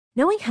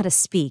Knowing how to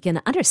speak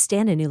and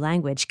understand a new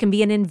language can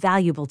be an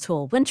invaluable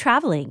tool when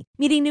traveling,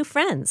 meeting new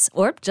friends,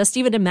 or just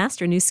even to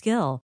master a new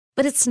skill.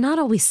 But it's not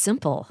always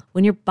simple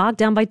when you're bogged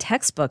down by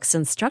textbooks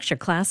and structured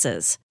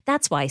classes.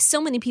 That's why so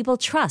many people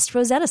trust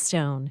Rosetta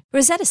Stone.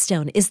 Rosetta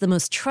Stone is the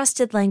most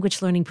trusted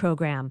language learning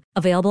program,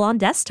 available on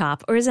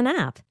desktop or as an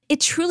app. It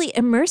truly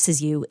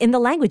immerses you in the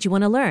language you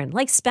want to learn,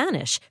 like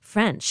Spanish,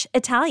 French,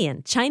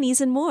 Italian,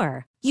 Chinese, and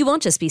more. You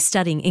won't just be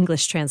studying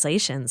English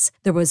translations.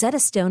 The Rosetta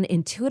Stone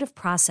intuitive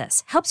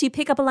process helps you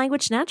pick up a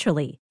language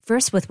naturally,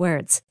 first with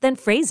words, then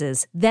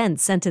phrases, then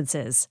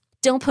sentences.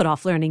 Don't put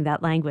off learning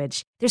that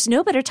language. There's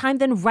no better time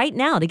than right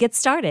now to get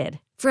started.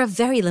 For a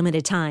very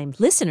limited time,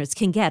 listeners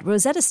can get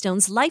Rosetta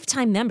Stone's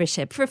lifetime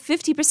membership for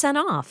 50%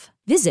 off.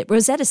 Visit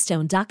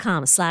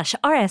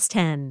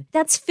rosettastone.com/rs10.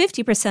 That's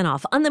 50%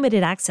 off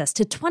unlimited access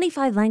to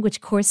 25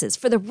 language courses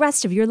for the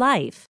rest of your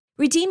life.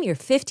 Redeem your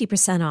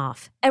 50%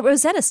 off at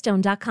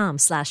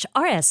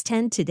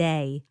rosettastone.com/rs10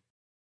 today.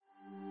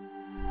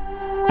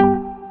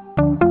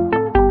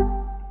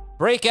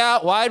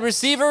 Breakout wide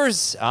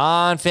receivers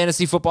on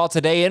Fantasy Football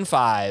Today in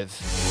 5.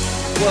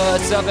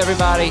 What's up,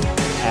 everybody?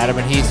 Adam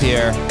and Heath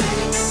here.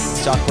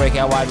 Let's talk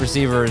breakout wide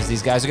receivers.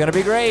 These guys are going to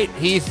be great.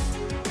 Heath,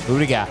 who do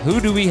we got?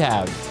 Who do we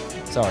have?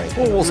 Sorry.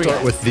 Well, we'll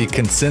start with the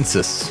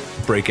consensus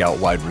breakout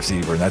wide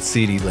receiver, and that's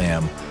CeeDee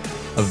Lamb.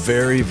 A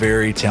very,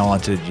 very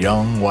talented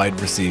young wide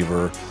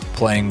receiver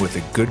playing with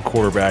a good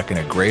quarterback and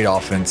a great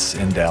offense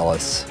in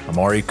Dallas.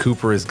 Amari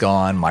Cooper is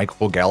gone.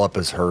 Michael Gallup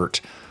is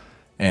hurt.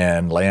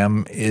 And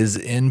Lamb is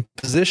in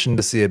position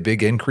to see a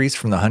big increase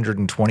from the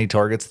 120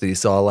 targets that he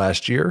saw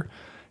last year.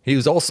 He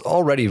was also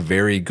already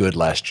very good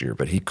last year,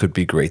 but he could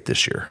be great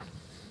this year.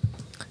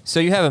 So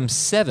you have him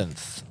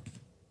 7th.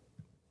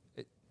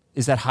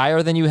 Is that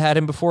higher than you had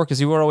him before? Because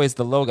you were always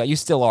the low guy. You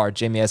still are.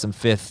 Jamie has him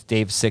 5th.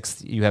 Dave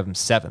 6th. You have him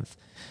 7th.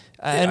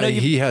 I know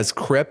he has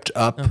crept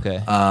up.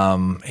 Okay.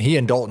 He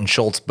and Dalton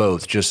Schultz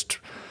both, just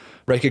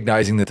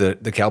recognizing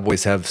that the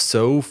Cowboys have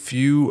so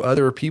few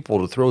other people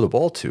to throw the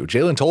ball to.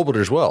 Jalen Tolbert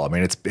as well. I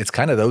mean, it's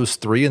kind of those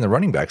three in the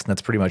running backs, and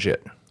that's pretty much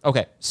it.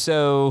 Okay,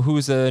 so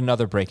who's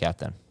another breakout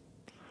then?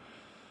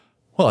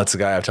 Well, it's the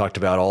guy I've talked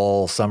about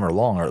all summer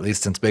long, or at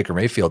least since Baker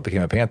Mayfield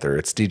became a Panther.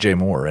 It's DJ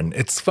Moore. And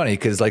it's funny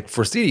because, like,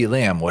 for CeeDee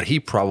Lamb, what he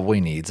probably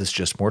needs is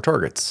just more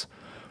targets.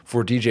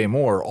 For DJ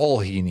Moore, all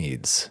he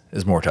needs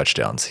is more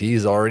touchdowns.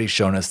 He's already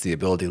shown us the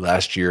ability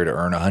last year to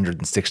earn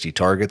 160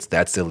 targets.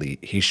 That's elite.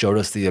 He showed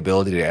us the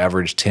ability to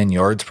average 10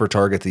 yards per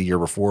target the year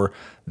before.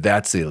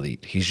 That's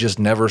elite. He's just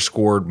never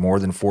scored more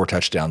than 4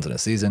 touchdowns in a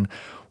season.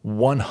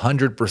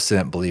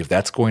 100% believe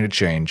that's going to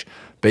change.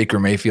 Baker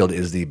Mayfield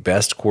is the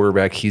best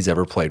quarterback he's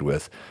ever played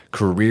with.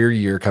 Career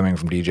year coming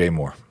from DJ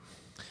Moore.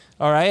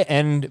 All right,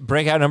 and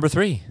breakout number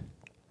 3.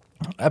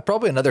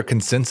 Probably another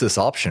consensus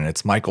option.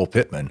 It's Michael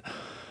Pittman.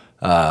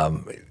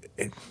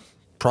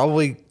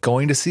 Probably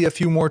going to see a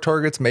few more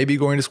targets, maybe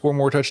going to score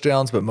more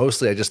touchdowns, but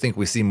mostly I just think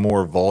we see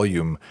more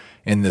volume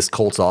in this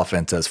Colts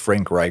offense as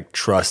Frank Reich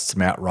trusts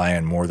Matt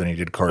Ryan more than he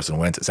did Carson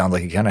Wentz. It sounds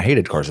like he kind of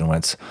hated Carson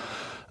Wentz.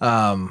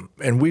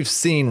 And we've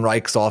seen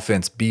Reich's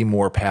offense be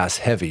more pass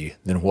heavy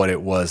than what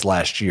it was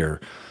last year.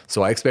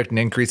 So I expect an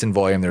increase in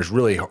volume. There's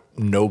really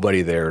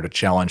nobody there to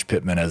challenge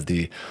Pittman as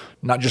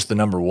not just the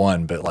number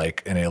one, but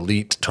like an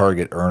elite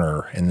target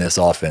earner in this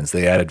offense.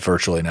 They added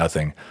virtually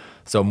nothing.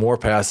 So more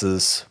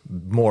passes,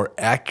 more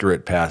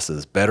accurate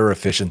passes, better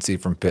efficiency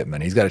from Pittman.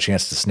 He's got a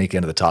chance to sneak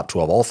into the top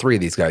 12. All 3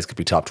 of these guys could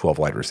be top 12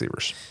 wide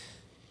receivers.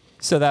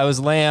 So that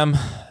was Lamb,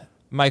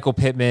 Michael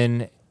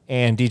Pittman,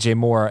 and DJ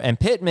Moore. And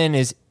Pittman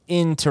is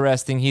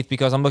interesting, Heath,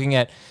 because I'm looking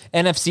at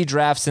NFC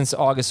drafts since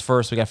August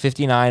 1st. We got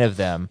 59 of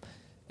them.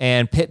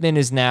 And Pittman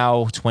is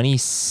now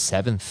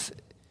 27th,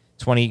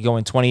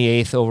 going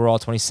 28th overall,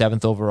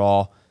 27th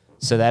overall.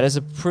 So that is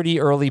a pretty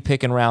early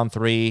pick in round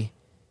 3.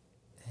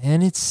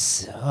 And it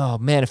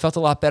felt a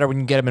lot better when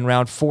you get him in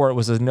round 4. It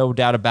was no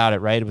doubt about it,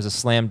 right? It was a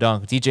slam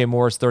dunk. DJ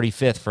Moore is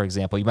 35th, for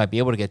example. You might be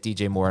able to get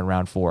DJ Moore in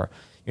round 4.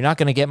 You're not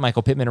going to get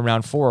Michael Pittman in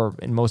round 4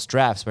 in most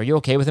drafts. But are you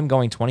okay with him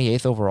going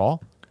 28th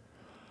overall?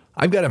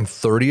 I've got him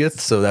 30th,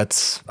 so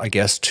that's, I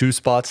guess, 2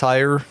 spots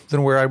higher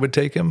than where I would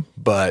take him.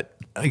 But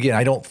again,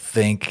 I don't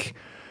think,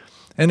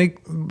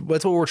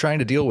 that's what we're trying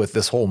to deal with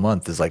this whole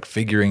month, is like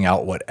figuring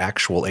out what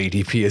actual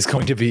ADP is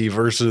going to be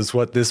versus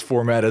what this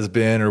format has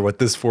been or what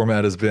this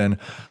format has been.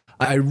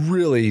 I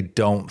really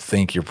don't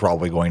think you're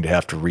probably going to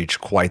have to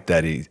reach quite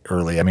that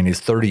early. I mean, he's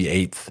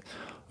 38th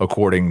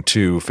according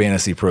to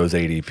Fantasy Pros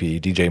ADP.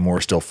 DJ Moore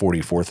still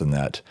 44th in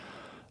that.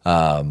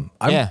 I'm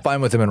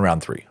fine with him in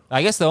round 3.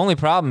 I guess the only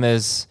problem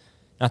is,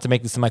 not to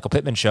make this the Michael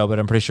Pittman show, but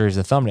I'm pretty sure he's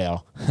the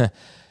thumbnail.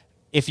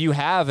 If you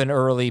have an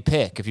early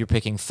pick, if you're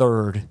picking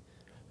 3rd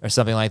or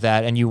something like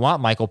that, and you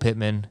want Michael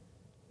Pittman,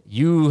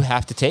 you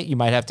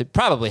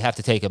probably have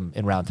to take him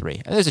in round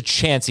 3. And there's a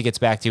chance he gets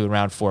back to you in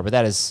round 4, but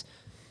that is,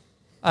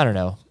 I don't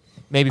know,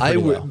 maybe pretty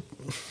low.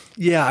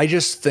 Yeah, I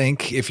just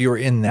think if you're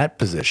in that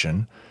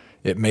position,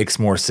 it makes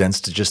more sense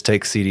to just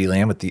take CeeDee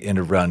Lamb at the end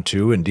of round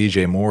 2 and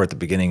DJ Moore at the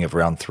beginning of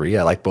round 3.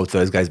 I like both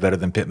those guys better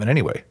than Pittman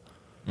anyway.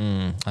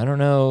 I don't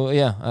know.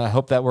 Yeah, I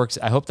hope that works.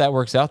 I hope that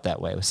works out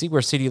that way. We'll see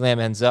where CeeDee Lamb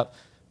ends up.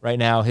 Right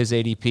now, his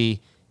ADP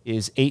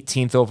is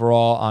 18th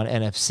overall on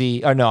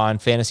on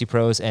Fantasy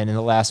Pros, and in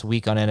the last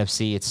week on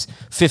NFC, it's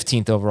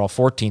 15th overall,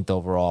 14th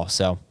overall.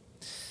 So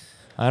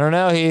I don't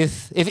know,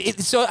 Heath.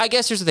 So I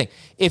guess here's the thing: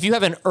 if you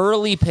have an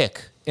early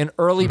pick,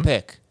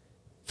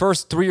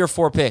 first 3 or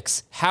 4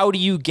 picks, how do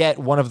you get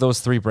one of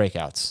those 3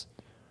 breakouts?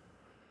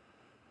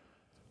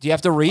 Do you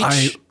have to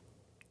reach?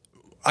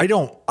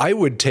 I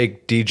would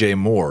take DJ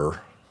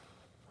Moore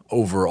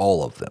over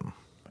all of them.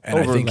 And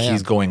I think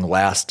he's going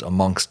last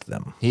amongst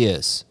them. He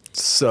is.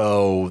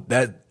 So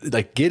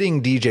that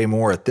getting DJ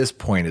Moore at this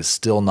point is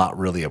still not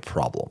really a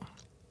problem.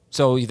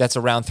 So that's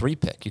a round 3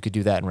 pick. You could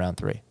do that in round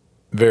 3.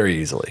 Very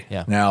easily.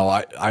 Yeah.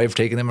 Now, I've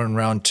taken him in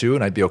round 2,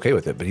 and I'd be okay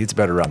with it, but he's a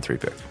better round 3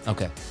 pick.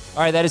 Okay.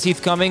 All right, that is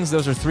Heath Cummings.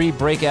 Those are 3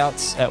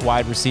 breakouts at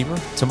wide receiver.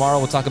 Tomorrow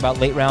we'll talk about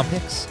late round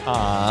picks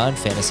on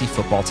Fantasy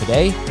Football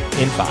Today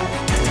in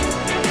 5.